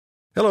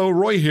Hello,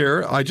 Roy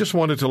here. I just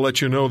wanted to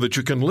let you know that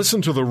you can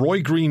listen to The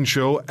Roy Green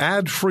Show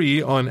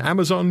ad-free on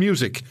Amazon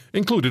Music,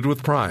 included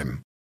with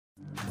Prime.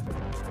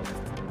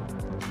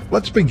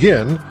 Let's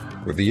begin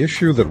with the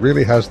issue that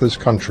really has this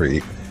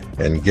country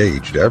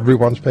engaged.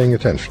 Everyone's paying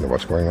attention to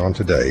what's going on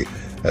today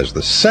as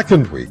the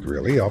second week,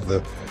 really, of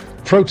the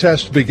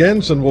protest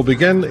begins, and will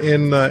begin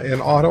in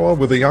Ottawa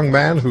with a young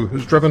man who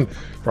has driven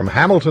from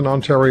Hamilton,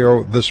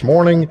 Ontario this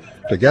morning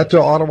to get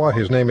to Ottawa.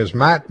 His name is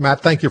Matt.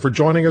 Matt, thank you for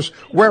joining us.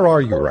 Where are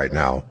you right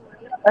now?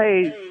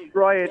 Hey,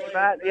 Roy, it's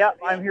Matt. Yep,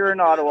 I'm here in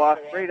Ottawa,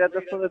 right at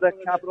the foot of the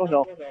Capitol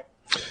Hill.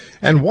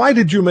 And why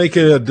did you make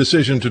a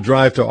decision to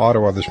drive to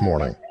Ottawa this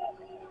morning?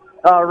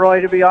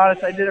 Roy, to be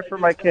honest, I did it for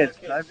my kids.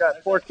 I've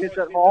got 4 kids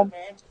at home,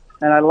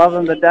 and I love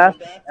them to death,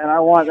 and I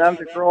want them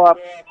to grow up,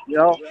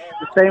 the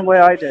same way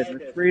I did,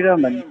 with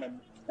freedom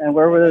and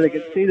where they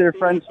can see their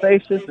friends'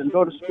 faces and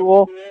go to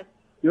school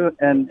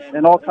and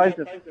all kinds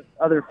of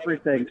other free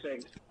things.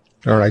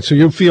 All right, so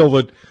you feel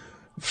that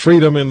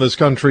freedom in this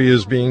country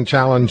is being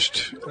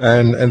challenged,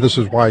 and this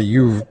is why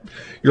you're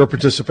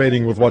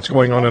participating with what's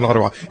going on in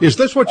Ottawa. Is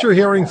this what you're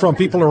hearing from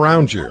people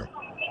around you?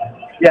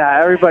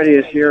 Yeah, everybody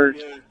is here,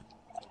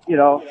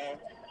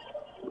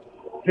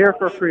 here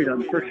for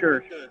freedom, for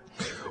sure.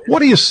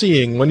 What are you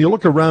seeing when you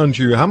look around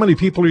you? How many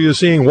people are you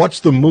seeing? What's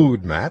the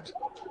mood, Matt?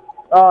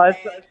 Oh, it's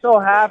so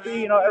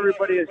happy.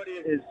 Everybody is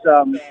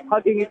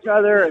hugging each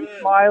other and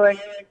smiling.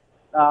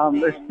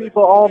 There's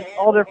people,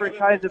 all different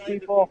kinds of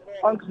people,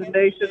 tongues and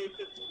nations.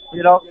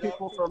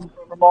 People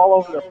from all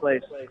over the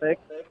place, I think.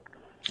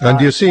 And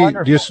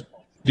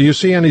do you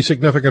see any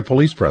significant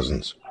police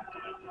presence?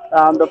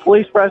 The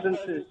police presence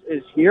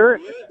is here.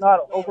 It's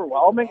not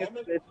overwhelming.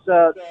 It's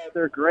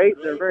they're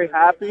great. They're very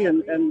happy,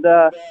 and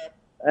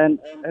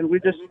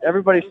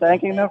everybody's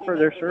thanking them for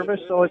their service.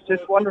 So it's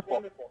just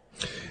wonderful.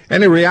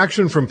 Any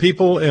reaction from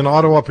people in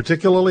Ottawa,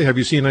 particularly? Have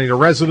you seen any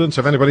residents?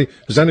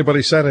 Has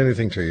anybody said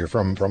anything to you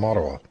from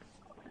Ottawa?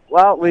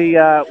 Well, we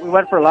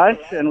went for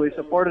lunch and we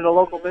supported a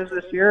local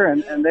business here,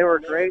 and they were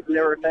great, and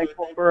they were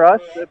thankful for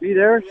us to be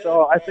there.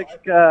 So I think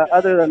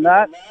other than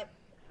that,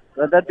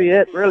 that'd be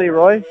it, really,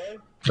 Roy.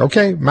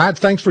 Okay, Matt,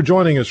 thanks for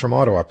joining us from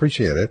Ottawa.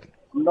 Appreciate it.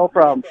 No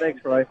problem.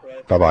 Thanks, Roy.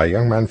 Bye-bye.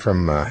 Young man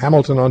from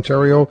Hamilton,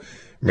 Ontario,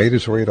 made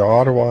his way to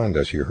Ottawa, and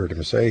as you heard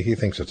him say, he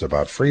thinks it's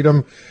about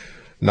freedom.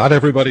 Not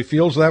everybody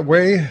feels that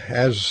way,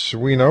 as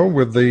we know,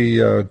 with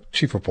the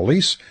chief of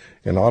police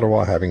in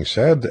Ottawa having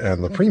said,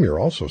 and the premier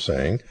also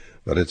saying,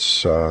 that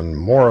it's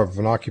more of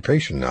an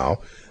occupation now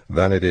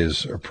than it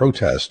is a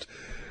protest.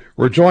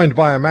 We're joined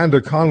by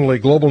Amanda Connolly,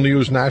 Global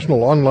News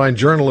national online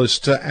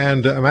journalist,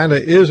 and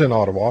Amanda is in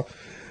Ottawa.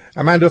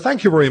 Amanda,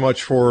 thank you very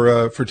much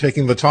for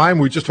taking the time.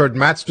 We just heard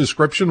Matt's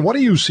description. What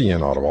do you see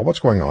in Ottawa? What's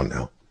going on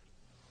now?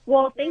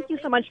 Well, thank you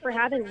so much for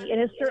having me. It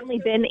has certainly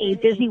been a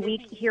busy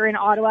week here in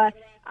Ottawa.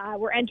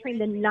 We're entering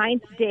the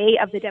 9th day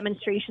of the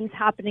demonstrations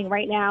happening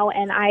right now,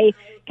 and I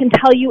can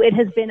tell you it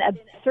has been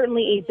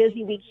certainly a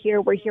busy week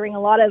here. We're hearing a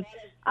lot of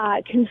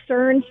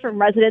concerns from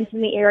residents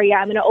in the area.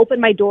 I'm going to open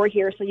my door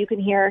here so you can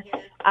hear.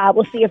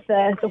 We'll see if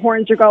the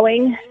horns are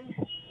going.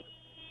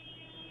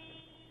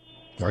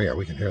 Oh, yeah,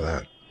 we can hear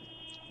that.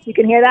 You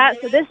can hear that?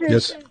 So this is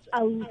yes.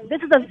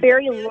 This is a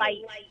very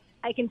light,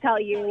 I can tell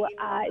you,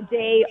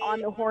 day on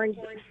the horns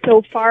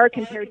so far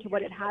compared to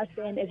what it has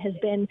been. It has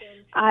been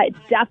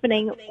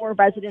deafening for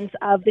residents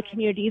of the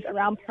communities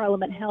around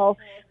Parliament Hill.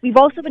 We've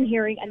also been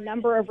hearing a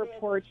number of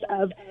reports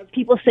of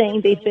people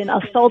saying they've been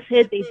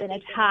assaulted, they've been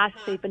attacked,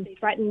 they've been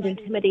threatened,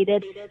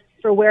 intimidated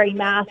for wearing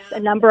masks. A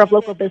number of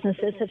local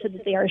businesses have said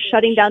that they are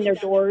shutting down their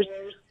doors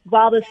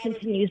while this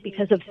continues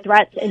because of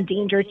threats and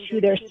danger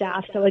to their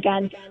staff. So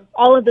again,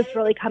 all of this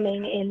really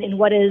coming in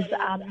what is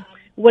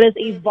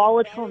a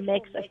volatile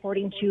mix,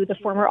 according to the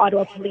former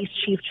Ottawa Police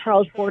Chief,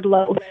 Charles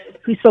Bourdelau,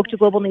 who spoke to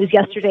Global News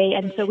yesterday.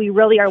 And so we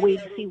really are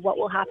waiting to see what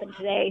will happen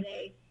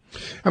today.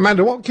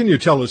 Amanda, what can you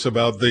tell us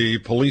about the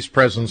police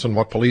presence and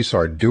what police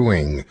are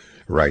doing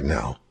right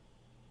now?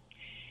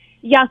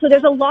 Yeah, so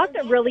there's a lot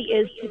that really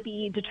is to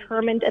be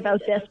determined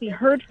about this. We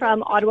heard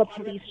from Ottawa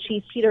Police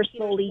Chief Peter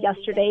Slowly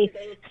yesterday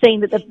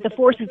saying that the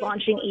force is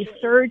launching a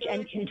surge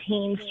and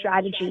contain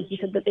strategy. He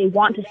said that they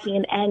want to see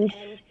an end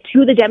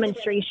to the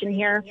demonstration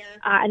here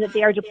and that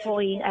they are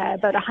deploying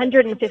about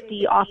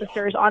 150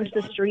 officers onto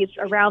the streets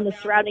around the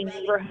surrounding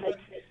neighborhoods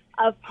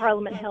of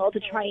Parliament Hill to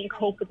try and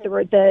cope with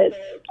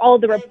all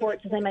the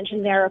reports, as I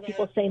mentioned there, of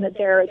people saying that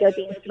they're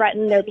being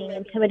threatened, they're being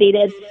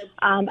intimidated.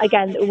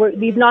 Again,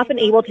 we've not been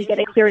able to get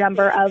a clear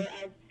number of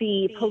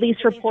the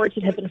police reports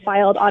that have been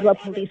filed. Ottawa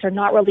police are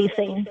not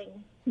releasing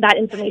that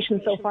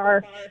information so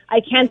far. I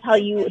can tell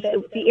you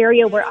that the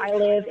area where I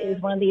live is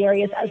one of the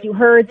areas, as you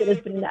heard, that has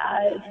been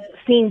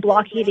seeing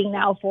blockading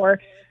now for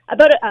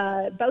about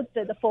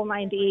the full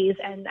 9 days,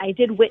 and I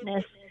did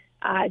witness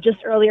just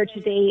earlier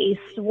today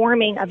a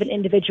swarming of an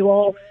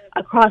individual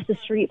across the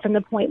street from the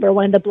point where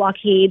one of the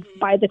blockades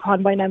by the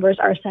convoy members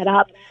are set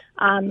up.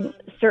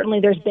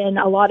 Certainly there's been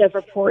a lot of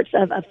reports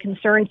of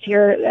concerns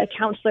here.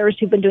 Councillors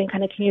who've been doing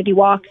kind of community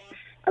walks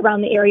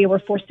around the area were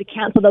forced to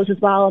cancel those as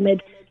well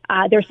amid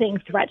they're saying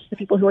threats to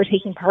people who are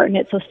taking part in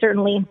it. So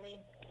certainly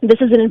this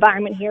is an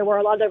environment here where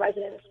a lot of the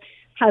residents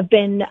have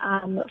been,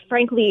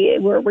 frankly,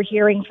 we're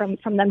hearing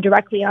from them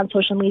directly on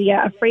social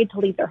media, afraid to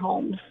leave their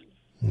homes.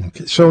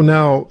 Okay. So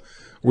now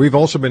we've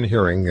also been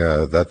hearing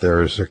that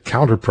there's a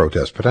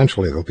counter-protest.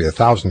 Potentially there'll be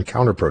 1,000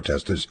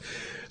 counter-protesters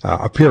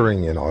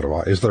appearing in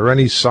Ottawa. Is there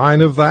any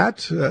sign of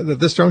that at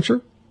this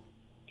juncture?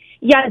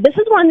 Yeah, this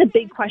is one of the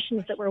big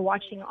questions that we're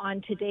watching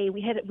on today.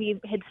 We had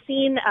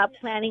seen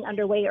planning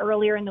underway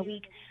earlier in the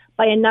week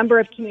by a number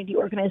of community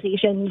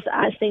organizations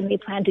saying they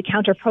plan to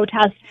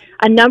counter-protest.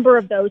 A number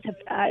of those have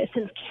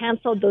since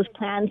canceled those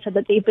plans, so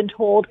that they've been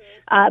told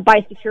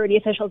by security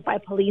officials, by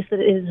police, that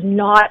it is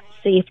not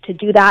safe to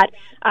do that.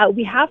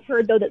 We have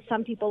heard, though, that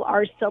some people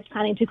are still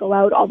planning to go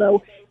out,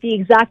 although the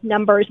exact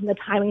numbers and the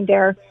timing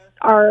there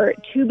are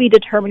to be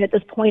determined at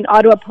this point.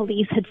 Ottawa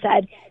Police had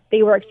said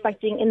they were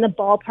expecting in the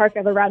ballpark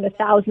of around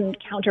 1,000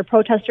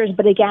 counter-protesters.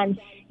 But again,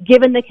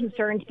 given the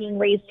concerns being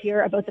raised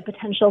here about the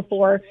potential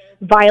for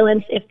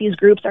violence if these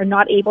groups are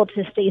not able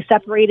to stay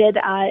separated,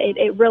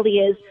 it really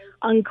is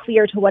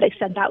unclear to what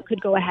extent that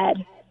could go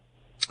ahead.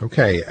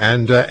 Okay.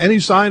 And any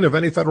sign of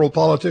any federal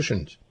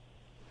politicians?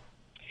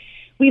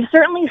 We've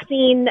certainly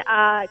seen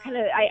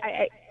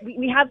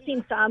we have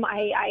seen some.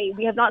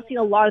 We have not seen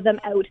a lot of them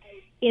out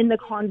in the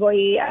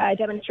convoy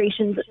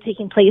demonstrations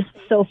taking place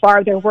so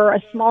far. There were a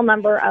small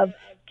number of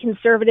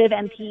Conservative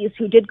MPs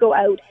who did go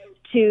out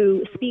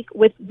to speak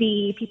with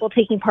the people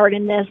taking part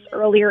in this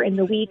earlier in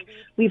the week.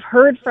 We've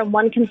heard from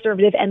one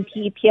Conservative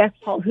MP,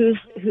 Pierre-Paul Housse,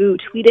 who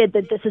tweeted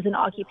that this is an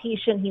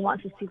occupation. He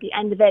wants to see the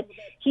end of it.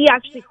 He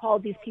actually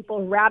called these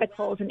people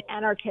radicals and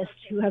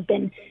anarchists who have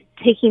been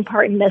taking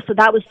part in this. So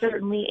that was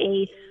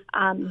certainly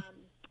a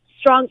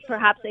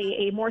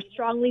more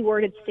strongly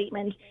worded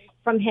statement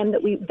from him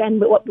than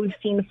what we've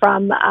seen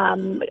from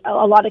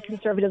a lot of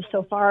Conservatives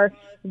so far.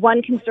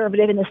 One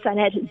Conservative in the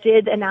Senate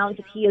did announce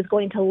that he is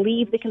going to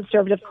leave the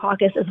Conservative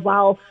caucus as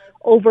well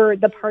over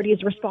the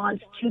party's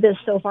response to this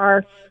so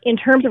far. In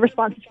terms of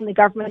responses from the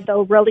government,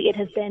 though, really it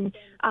has been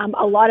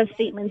a lot of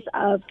statements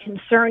of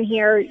concern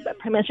here.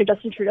 Prime Minister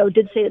Justin Trudeau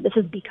did say that this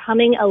is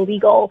becoming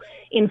illegal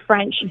in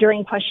French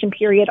during question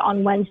period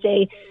on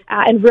Wednesday.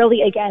 And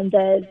really, again,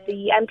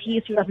 the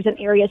MPs who represent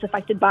areas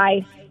affected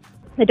by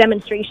the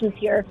demonstrations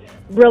here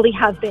really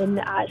have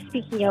been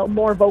speaking out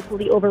more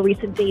vocally over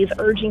recent days,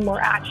 urging more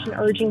action,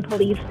 urging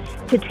police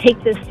to take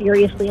this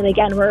seriously. And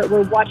again,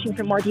 we're watching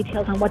for more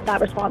details on what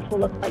that response will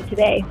look like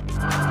today.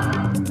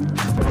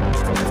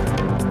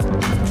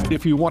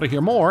 If you want to hear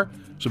more,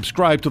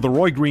 subscribe to The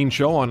Roy Green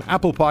Show on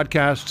Apple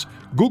Podcasts,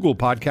 Google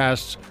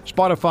Podcasts,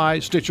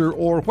 Spotify, Stitcher,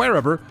 or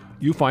wherever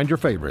you find your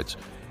favorites.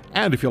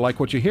 And if you like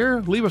what you hear,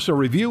 leave us a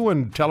review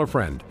and tell a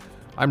friend.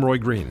 I'm Roy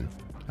Green.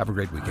 Have a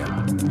great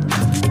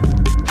weekend.